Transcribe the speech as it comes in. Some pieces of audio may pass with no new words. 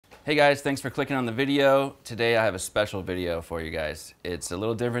Hey guys, thanks for clicking on the video. Today I have a special video for you guys. It's a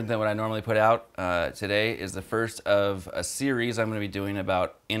little different than what I normally put out. Today is the first of a series I'm going to be doing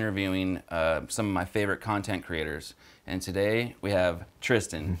about interviewing some of my favorite content creators. And today we have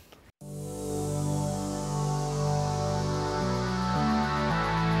Tristan.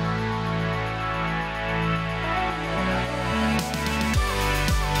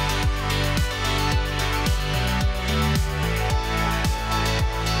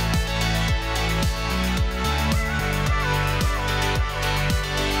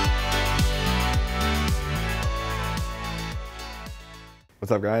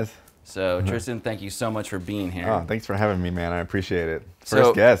 What's up, guys? So Tristan, thank you so much for being here. Oh, thanks for having me, man. I appreciate it.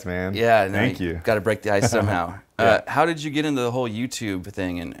 First guest, man. Yeah, thank you. Got to break the ice somehow. Yeah. How did you get into the whole YouTube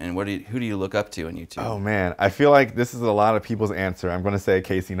thing, and who do you look up to on YouTube? Oh man, I feel like this is a lot of people's answer. I'm going to say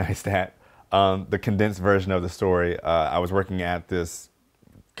Casey Neistat. The condensed version of the story. I was working at this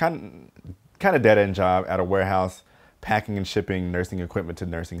kind of dead-end job at a warehouse, packing and shipping nursing equipment to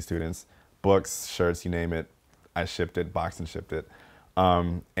nursing students, books, shirts, you name it. I shipped it, boxed and shipped it.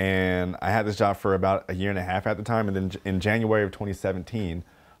 And I had this job for about a year and a half at the time, and then in January of 2017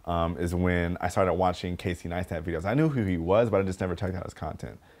 is when I started watching Casey Neistat videos. I knew who he was, but I just never checked out his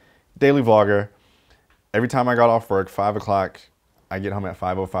content. Daily vlogger. Every time I got off work, 5 o'clock, I get home at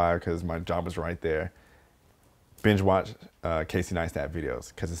 5:05 because my job was right there. Binge watch Casey Neistat videos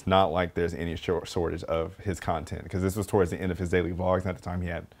because it's not like there's any shortage of his content, because this was towards the end of his daily vlogs, and at the time he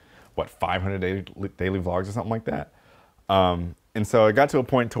had, what, 500 daily vlogs or something like that. And so it got to a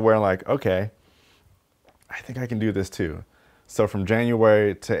point to where, like, okay, I think I can do this too. So from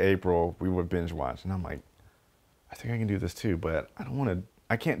January to April, we would binge watch. And I'm like, I think I can do this too, but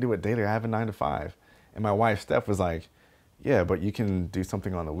I can't do it daily. I have a 9 to 5. And my wife, Steph, was like, yeah, but you can do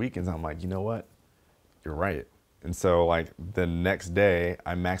something on the weekends. I'm like, you know what? You're right. And so, like, the next day,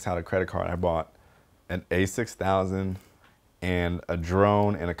 I maxed out a credit card. I bought an A6000 and a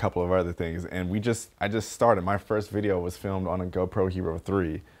drone and a couple of other things. And I just started. My first video was filmed on a GoPro Hero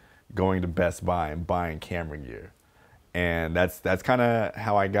 3, going to Best Buy and buying camera gear. And that's kind of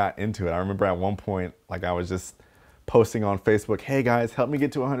how I got into it. I remember at one point, like, I was just posting on Facebook, hey guys, help me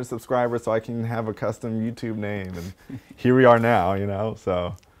get to 100 subscribers so I can have a custom YouTube name. And here we are now, you know?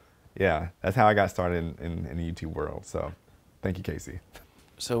 So yeah, that's how I got started in the YouTube world. So thank you, Casey.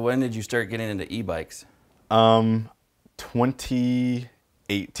 So when did you start getting into e-bikes?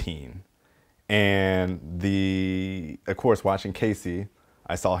 2018, and of course, watching Casey,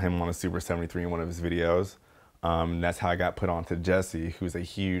 I saw him on a Super 73 in one of his videos. That's how I got put on to Jesse, who's a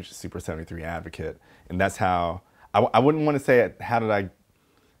huge Super 73 advocate, and that's how I wouldn't want to say it. How did I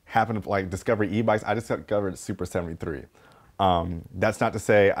happen to, like, discover e-bikes? I discovered Super 73. That's not to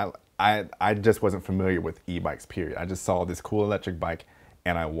say I just wasn't familiar with e-bikes, period. I just saw this cool electric bike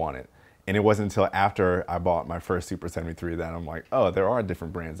and I want it. And it wasn't until after I bought my first Super 73 that I'm like, oh, there are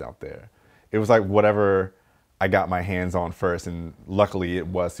different brands out there. It was like whatever I got my hands on first, and luckily it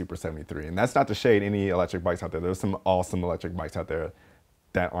was Super 73. And that's not to shade any electric bikes out there. There's some awesome electric bikes out there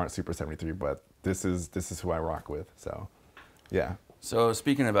that aren't Super 73, but this is who I rock with, so yeah. So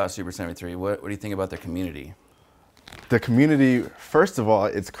speaking about Super 73, what do you think about the community? The community, first of all,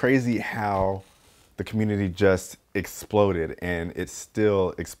 it's crazy how the community just exploded, and it's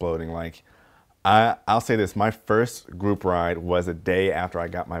still exploding. Like, I'll say this, my first group ride was a day after I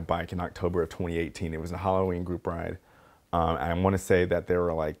got my bike in October of 2018. It was a Halloween group ride. I want to say that there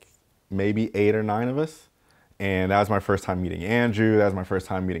were like maybe 8 or 9 of us. And that was my first time meeting Andrew. That was my first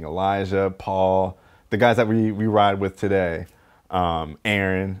time meeting Elijah, Paul, the guys that we ride with today,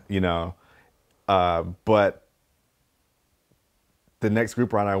 Aaron, you know. But the next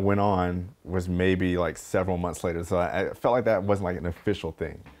group ride I went on was maybe like several months later. So I felt like that wasn't like an official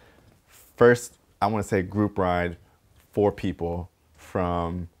thing. First, I want to say group ride, 4 people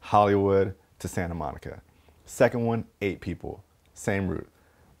from Hollywood to Santa Monica. Second one, 8 people, same route.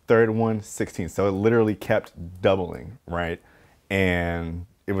 Third one, 16. So it literally kept doubling, right? And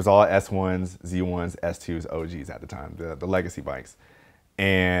it was all S1s, Z1s, S2s, OGs at the time, the legacy bikes.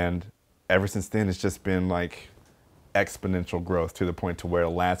 And ever since then, it's just been like exponential growth, to the point to where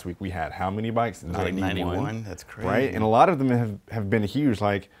last week we had how many bikes? 91. That's crazy. Right? And a lot of them have been huge.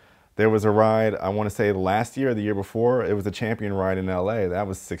 Like, there was a ride, I want to say last year or the year before, it was a champion ride in LA. That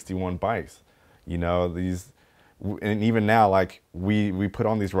was 61 bikes. You know, and even now, like, we put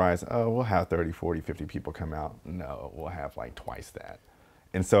on these rides, oh, we'll have 30, 40, 50 people come out. No, we'll have like twice that.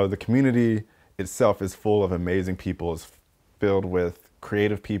 And so the community itself is full of amazing people. It's filled with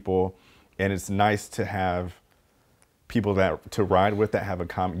creative people, and it's nice to have people to ride with that have a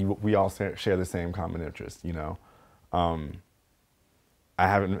common, we all share the same common interest, you know.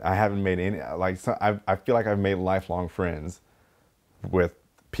 I haven't made any, like, so I feel like I've made lifelong friends with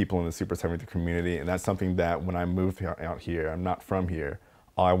people in the Super 73 community, and that's something that when I moved out here, I'm not from here,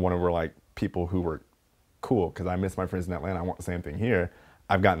 all I wanted were like people who were cool, because I miss my friends in Atlanta. I want the same thing here.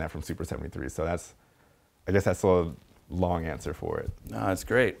 I've gotten that from Super 73, so that's, I guess that's a long answer for it. No, that's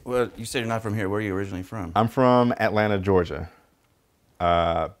great. Well, you said you're not from here. Where are you originally from? I'm from Atlanta, Georgia.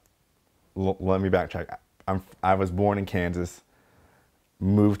 Let me backtrack. I was born in Kansas,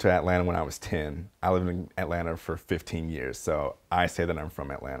 moved to Atlanta when I was 10. I lived in Atlanta for 15 years, so I say that I'm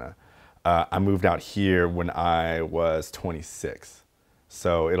from Atlanta. I moved out here when I was 26.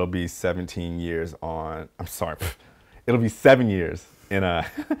 So it'll be 17 years on, I'm sorry, it'll be 7 years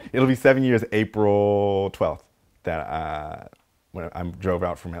it'll be 7 years April 12th that when I drove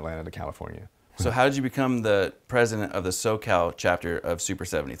out from Atlanta to California. So how did you become the president of the SoCal chapter of Super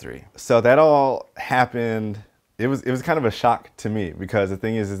 73? So that all happened, it was kind of a shock to me, because the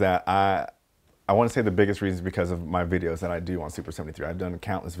thing is that I want to say the biggest reason is because of my videos that I do on Super 73. I've done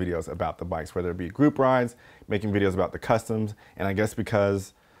countless videos about the bikes, whether it be group rides, making videos about the customs, and I guess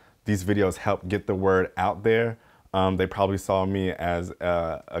because these videos help get the word out there, they probably saw me as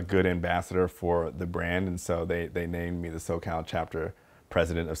a good ambassador for the brand, and so they named me the SoCal chapter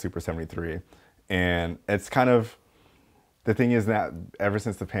president of Super 73. And it's kind of, the thing is that ever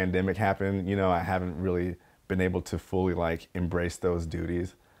since the pandemic happened, you know, I haven't really been able to fully like embrace those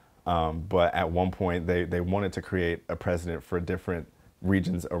duties. But at one point they wanted to create a president for different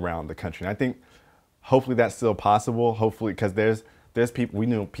regions around the country. And I think hopefully that's still possible, hopefully, because there's people, we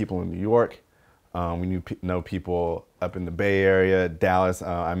knew people in New York, we know people up in the Bay Area, Dallas.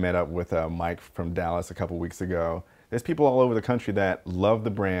 I met up with Mike from Dallas a couple weeks ago. There's people all over the country that love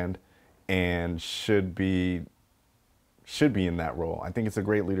the brand and should be in that role. I think it's a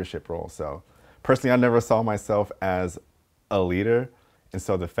great leadership role. So personally, I never saw myself as a leader. And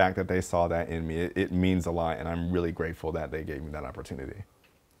so the fact that they saw that in me, it means a lot, and I'm really grateful that they gave me that opportunity.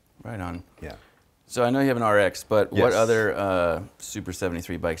 Right on. Yeah. So I know you have an RX, but Yes. what other Super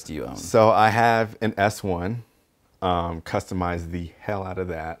 73 bikes do you own? So I have an S1, customized the hell out of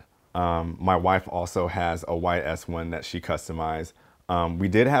that. My wife also has a white S1 that she customized. We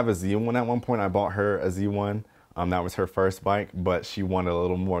did have a Z1 at one point. I bought her a Z1. That was her first bike, but she wanted a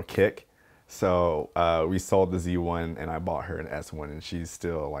little more kick. So we sold the Z1 and I bought her an S1, and she's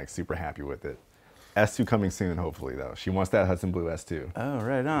still like super happy with it. S2 coming soon, hopefully, though. She wants that Hudson Blue S2. Oh,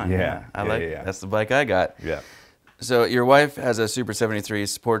 right on. Yeah. I like it. That's the bike I got. Yeah. So your wife has a Super 73,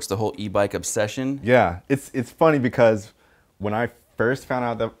 supports the whole e-bike obsession. Yeah. It's funny because when I first found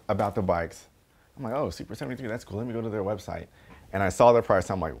out about the bikes, I'm like, oh, Super 73, that's cool. Let me go to their website. And I saw their price.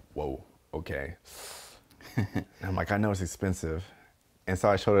 I'm like, whoa, okay. And I'm like, I know it's expensive. And so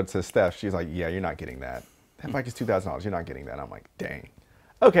I showed it to Steph. She's like, yeah, you're not getting that. That bike is $2,000. You're not getting that. I'm like, dang.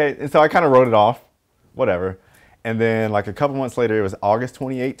 Okay. And so I kind of wrote it off, whatever. And then like a couple months later, it was August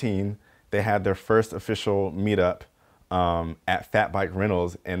 2018. They had their first official meetup at Fat Bike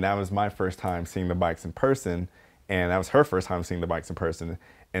Rentals. And that was my first time seeing the bikes in person. And that was her first time seeing the bikes in person.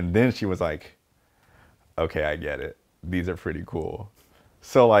 And then she was like, okay, I get it. These are pretty cool.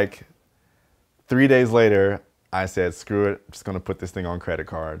 So like 3 days later, I said, screw it, I'm just gonna put this thing on credit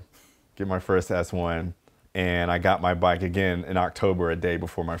card, get my first S1, and I got my bike again in October, a day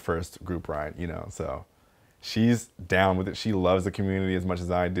before my first group ride, you know, so she's down with it. She loves the community as much as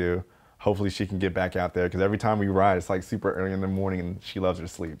I do. Hopefully she can get back out there, because every time we ride, it's like super early in the morning and she loves her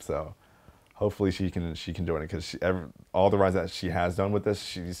sleep, so hopefully she can join it, because all the rides that she has done with us,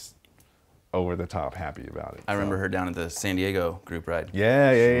 she's over the top happy about it. I remember her down at the San Diego group ride.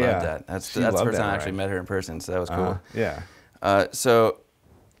 Yeah. She loved that. That's the first time I actually met her in person, so that was cool. Yeah. So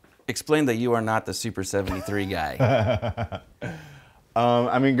explain that you are not the Super 73 guy.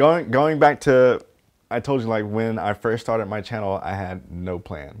 I mean, going back to, I told you, like, when I first started my channel, I had no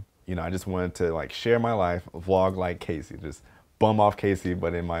plan. You know, I just wanted to like share my life, vlog like Casey, just bum off Casey,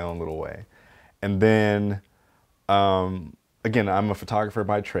 but in my own little way. And then, again, I'm a photographer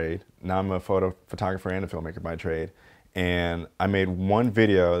by trade. Now I'm a photographer and a filmmaker by trade. And I made one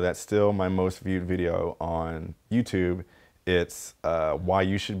video that's still my most viewed video on YouTube. It's why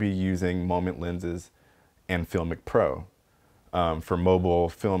you should be using Moment lenses and Filmic Pro for mobile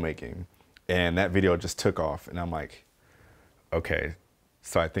filmmaking. And that video just took off. And I'm like, okay,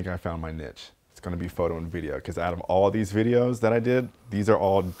 so I think I found my niche. It's gonna be photo and video, because out of all these videos that I did, these are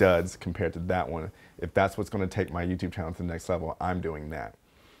all duds compared to that one. If that's what's gonna take my YouTube channel to the next level, I'm doing that.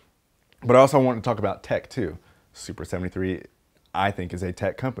 But I also want to talk about tech too. Super 73, I think, is a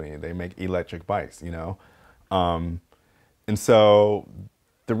tech company. They make electric bikes, you know? And so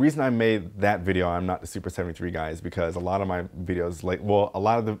the reason I made that video, I'm not the Super 73 guy, is because a lot of my videos, a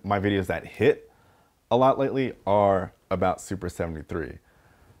lot of my videos that hit a lot lately are about Super 73.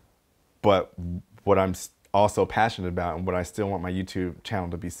 But what I'm also passionate about and what I still want my YouTube channel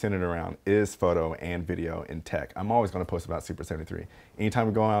to be centered around is photo and video and tech. I'm always going to post about Super 73. Anytime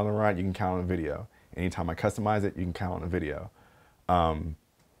we go out on the ride, you can count on a video. Anytime I customize it, you can count on a video.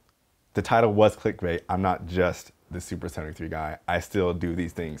 The title was clickbait. I'm not just the Super 73 guy. I still do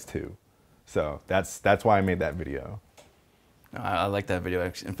these things too. So that's why I made that video. I like that video.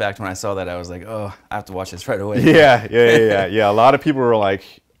 In fact, when I saw that, I was like, oh, I have to watch this right away. Yeah. A lot of people were like,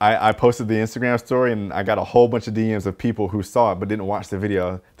 I posted the Instagram story and I got a whole bunch of DMs of people who saw it but didn't watch the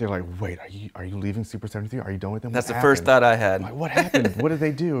video. They're like, wait, are you leaving Super 73? Are you done with them? That's the first thought I had. I'm like, what happened? What did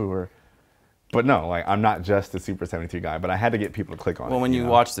they do? But no, like, I'm not just the Super 73 guy, but I had to get people to click on it. Well, when you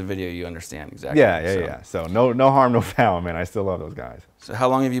watch the video, you understand exactly. Yeah. So no harm, no foul, man. I still love those guys. So how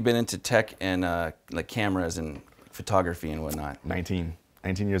long have you been into tech and like cameras and photography and whatnot? 19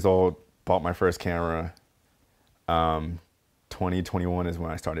 years old, bought my first camera. 2021 is when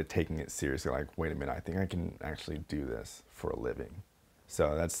I started taking it seriously. Like, wait a minute, I think I can actually do this for a living.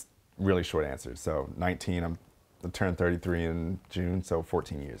 So that's really short answer. So 19, I turned 33 in June, so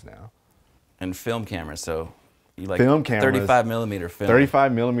 14 years now. And film cameras, so you like film cameras, 35 millimeter film.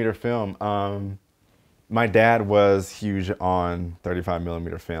 35 millimeter film. My dad was huge on 35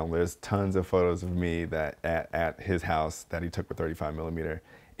 millimeter film. There's tons of photos of me that at his house that he took with 35 millimeter.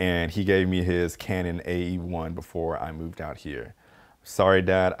 And he gave me his Canon AE1 before I moved out here. Sorry,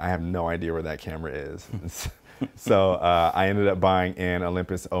 Dad, I have no idea where that camera is. So I ended up buying an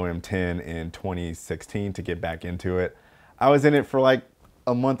Olympus OM10 in 2016 to get back into it. I was in it for like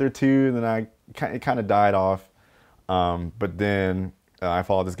a month or two, then it kind of died off. But then I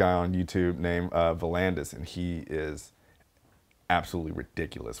followed this guy on YouTube named Volandis, and he is absolutely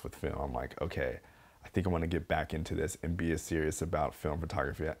ridiculous with film. I'm like, okay, I think I want to get back into this and be as serious about film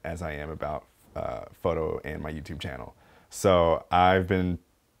photography as I am about photo and my YouTube channel. So I've been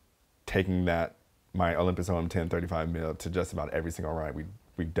taking my Olympus OM10 35mm to just about every single ride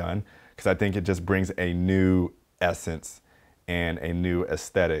we've done, because I think it just brings a new essence and a new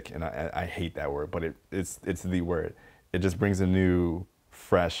aesthetic, and I hate that word, but it's the word. It just brings a new,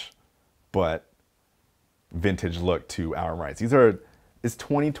 fresh, but vintage look to our rides. It's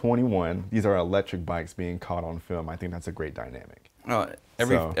 2021. These are electric bikes being caught on film. I think that's a great dynamic. Oh,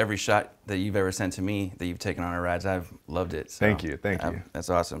 every shot that you've ever sent to me that you've taken on our rides, I've loved it. So, thank you. That's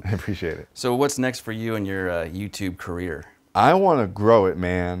awesome. I appreciate it. So what's next for you in your YouTube career? I want to grow it,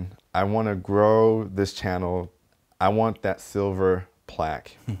 man. I want to grow this channel. I want that silver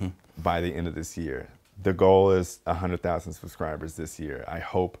plaque by the end of this year. The goal is 100,000 subscribers this year. I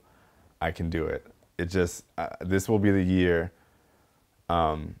hope I can do it. This will be the year.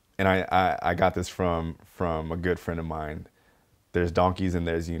 And I got this from a good friend of mine. There's donkeys and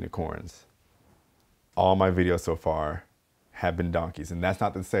there's unicorns. All my videos so far have been donkeys. And that's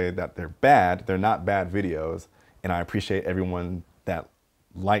not to say that they're bad. They're not bad videos. And I appreciate everyone that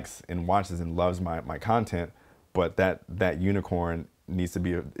likes and watches and loves my content. But that unicorn needs to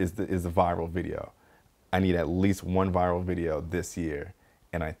be is a viral video. I need at least one viral video this year,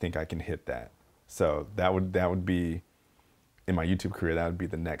 and I think I can hit that. So that would be, in my YouTube career, that would be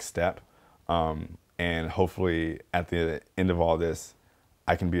the next step. And hopefully at the end of all this,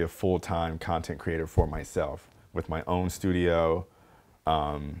 I can be a full-time content creator for myself with my own studio,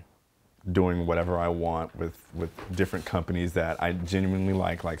 doing whatever I want with different companies that I genuinely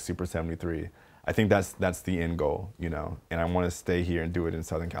like Super 73. I think that's the end goal, you know, and I want to stay here and do it in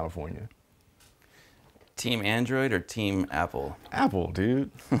Southern California. Team Android or Team Apple? Apple, dude.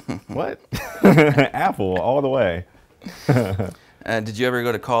 What? Apple, all the way. Did you ever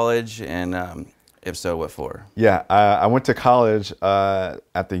go to college, and if so, what for? Yeah, I went to college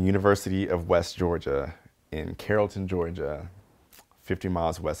at the University of West Georgia in Carrollton, Georgia, 50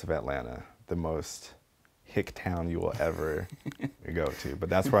 miles west of Atlanta, the most hick town you will ever go to. But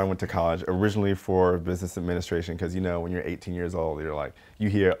that's where I went to college, originally for business administration, because, you know, when you're 18 years old, you're like, you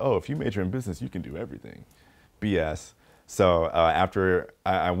hear, oh, if you major in business, you can do everything. BS. So after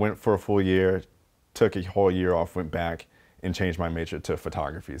I went for a full year, took a whole year off, went back and changed my major to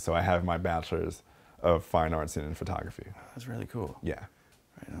photography. So I have my bachelor's of fine arts in photography. That's really cool. Yeah.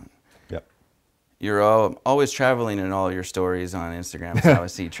 Right on. Yep. You're always traveling in all your stories on Instagram, so I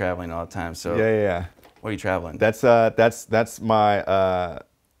see you traveling all the time. So yeah. What are you traveling? That's my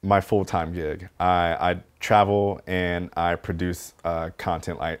my full-time gig. I travel and I produce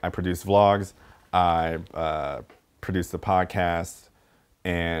content. I produce vlogs. I produce the podcast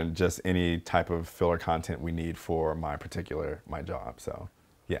and just any type of filler content we need for my job. So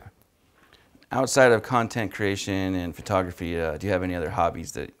Yeah. Outside of content creation and photography, do you have any other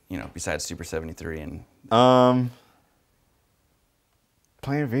hobbies that, besides Super 73? And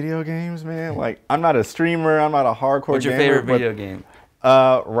playing video games, man. Like, I'm not a streamer. I'm not a hardcore gamer. What's your favorite video game?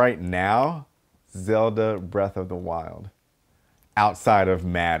 Right now, Zelda Breath of the Wild. Outside of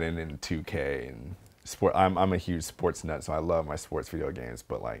Madden and 2K and sport, I'm a huge sports nut, so I love my sports video games.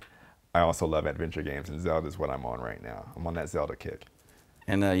 But like, I also love adventure games, and Zelda is what I'm on right now. I'm on that Zelda kick.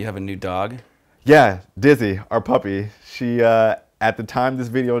 And you have a new dog? Yeah, Dizzy, our puppy. She, at the time this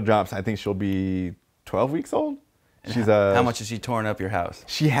video drops, I think she'll be 12 weeks old. She's how much has she torn up your house?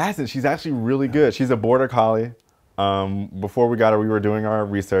 She hasn't. She's actually really good. She's a border collie. Before we got her, we were doing our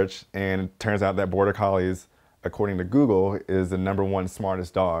research, and it turns out that border collies, according to Google, is the #1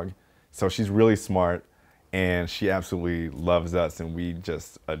 smartest dog. So she's really smart, and she absolutely loves us, and we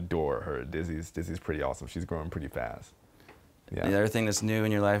just adore her. Dizzy's pretty awesome. She's growing pretty fast. Yeah. The other thing that's new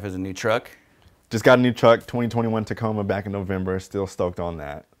in your life is a new truck? Just got a new truck, 2021 Tacoma back in November. Still stoked on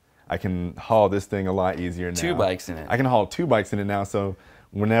that. I can haul this thing a lot easier now. 2 bikes in it. I can haul 2 bikes in it now, so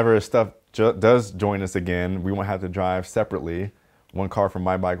whenever stuff does join us again, we won't have to drive separately. 1 car for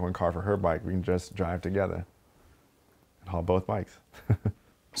my bike, 1 car for her bike. We can just drive together and haul both bikes.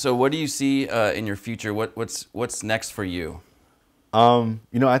 So what do you see in your future? What's next for you?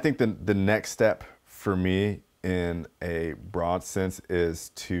 I think the next step for me in a broad sense is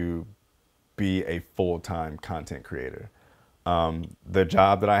to be a full-time content creator. The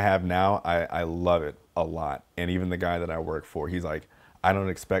job that I have now, I love it a lot. And even the guy that I work for, he's like, I don't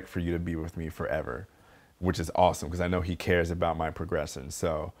expect for you to be with me forever, which is awesome because I know he cares about my progression.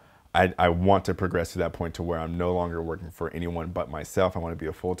 So I want to progress to that point to where I'm no longer working for anyone but myself. I want to be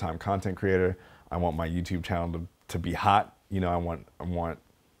a full-time content creator. I want my YouTube channel to be hot. I want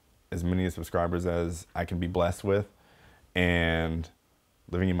as many subscribers as I can be blessed with, and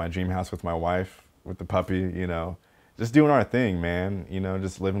living in my dream house with my wife, with the puppy, just doing our thing, man,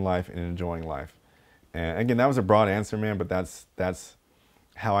 just living life and enjoying life. And again, that was a broad answer, man, but that's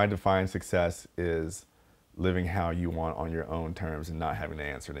how I define success, is living how you want on your own terms and not having to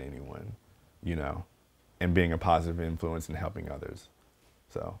answer to anyone, and being a positive influence and helping others.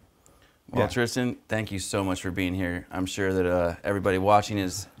 So. Well, Yeah. Tristan, thank you so much for being here. I'm sure that everybody watching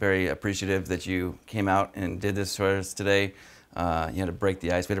is very appreciative that you came out and did this for us today. You had to break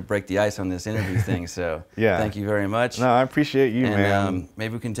the ice. We had to break the ice on this interview thing, so Yeah. Thank you very much. No, I appreciate you, and, man.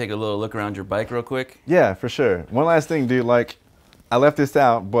 Maybe we can take a little look around your bike real quick. Yeah, for sure. One last thing, dude. Like, I left this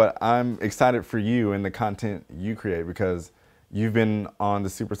out, but I'm excited for you and the content you create, because you've been on the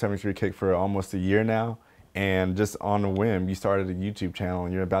Super 73 kick for almost a year now. And just on a whim, you started a YouTube channel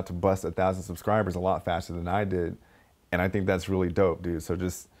and you're about to bust 1,000 subscribers a lot faster than I did. And I think that's really dope, dude. So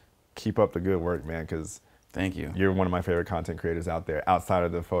just keep up the good work, man, because Thank you. you're one of my favorite content creators out there outside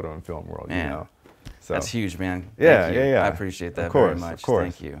of the photo and film world, Man, So that's huge, man. Yeah, Thank you. yeah. I appreciate that Of course, very much. Of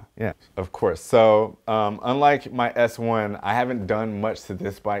course. Thank you. Yeah, of course. So unlike my S1, I haven't done much to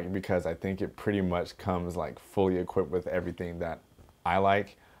this bike because I think it pretty much comes like fully equipped with everything that I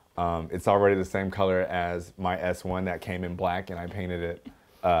like. It's already the same color as my S1 that came in black, and I painted it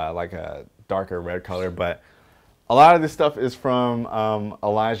like a darker red color. But a lot of this stuff is from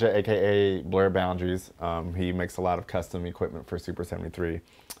Elijah, aka Blur Boundaries. He makes a lot of custom equipment for Super 73.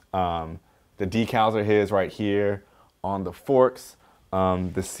 The decals are his right here on the forks.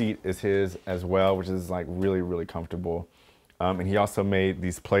 The seat is his as well, which is like really, really comfortable. And he also made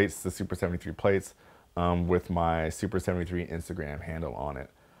these plates, the Super 73 plates, with my Super 73 Instagram handle on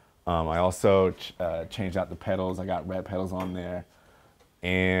it. I also changed out the pedals. I got red pedals on there.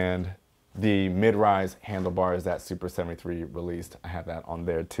 And the mid-rise handlebars that Super 73 released, I have that on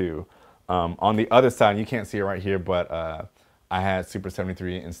there too. On the other side, you can't see it right here, but I had Super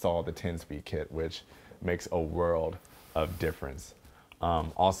 73 install the 10-speed kit, which makes a world of difference.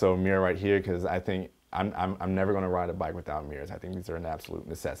 Also, mirror right here, because I think I'm never going to ride a bike without mirrors. I think these are an absolute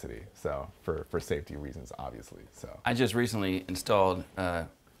necessity. So for safety reasons, obviously. So I just recently installed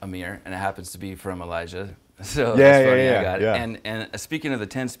a mirror, and it happens to be from Elijah. So Yeah, that's funny. yeah, I got it. yeah. And speaking of the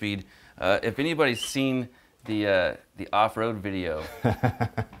 10-speed, if anybody's seen the off-road video,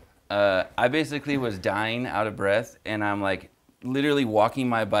 I basically was dying out of breath, and I'm like literally walking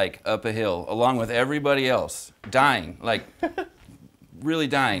my bike up a hill along with everybody else, dying, like really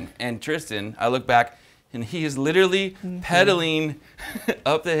dying. And Tristan, I look back, and he is literally pedaling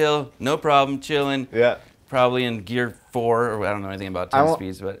up the hill, no problem, chilling. Yeah. Probably in gear 4, or I don't know anything about 10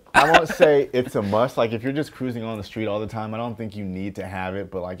 speeds, but I won't say it's a must. Like, if you're just cruising on the street all the time, I don't think you need to have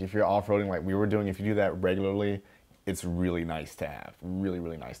it. But like, if you're off-roading like we were doing, if you do that regularly, it's really nice to have. Really,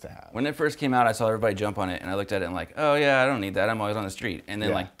 really nice to have. When it first came out, I saw everybody jump on it, and I looked at it and like, oh yeah, I don't need that. I'm always on the street. And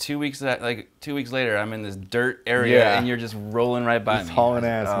then like 2 weeks later, I'm in this dirt area, and you're just rolling right by me. Hauling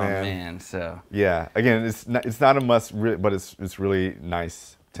ass, oh, man. So yeah, again, it's not a must, but it's really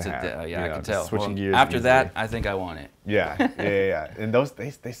nice to have. Yeah, I can tell. Switching gears. After that, I think I want it. Yeah. And those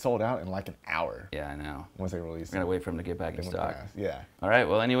they sold out in like an hour. Yeah, I know. Once they released. We're gonna wait for them to get back in stock. Yeah. All right.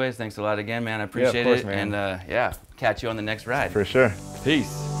 Well, anyways, thanks a lot again, man. I appreciate of course, it. man. And yeah, catch you on the next ride. For sure. Peace.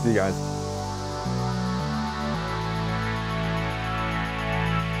 See you guys.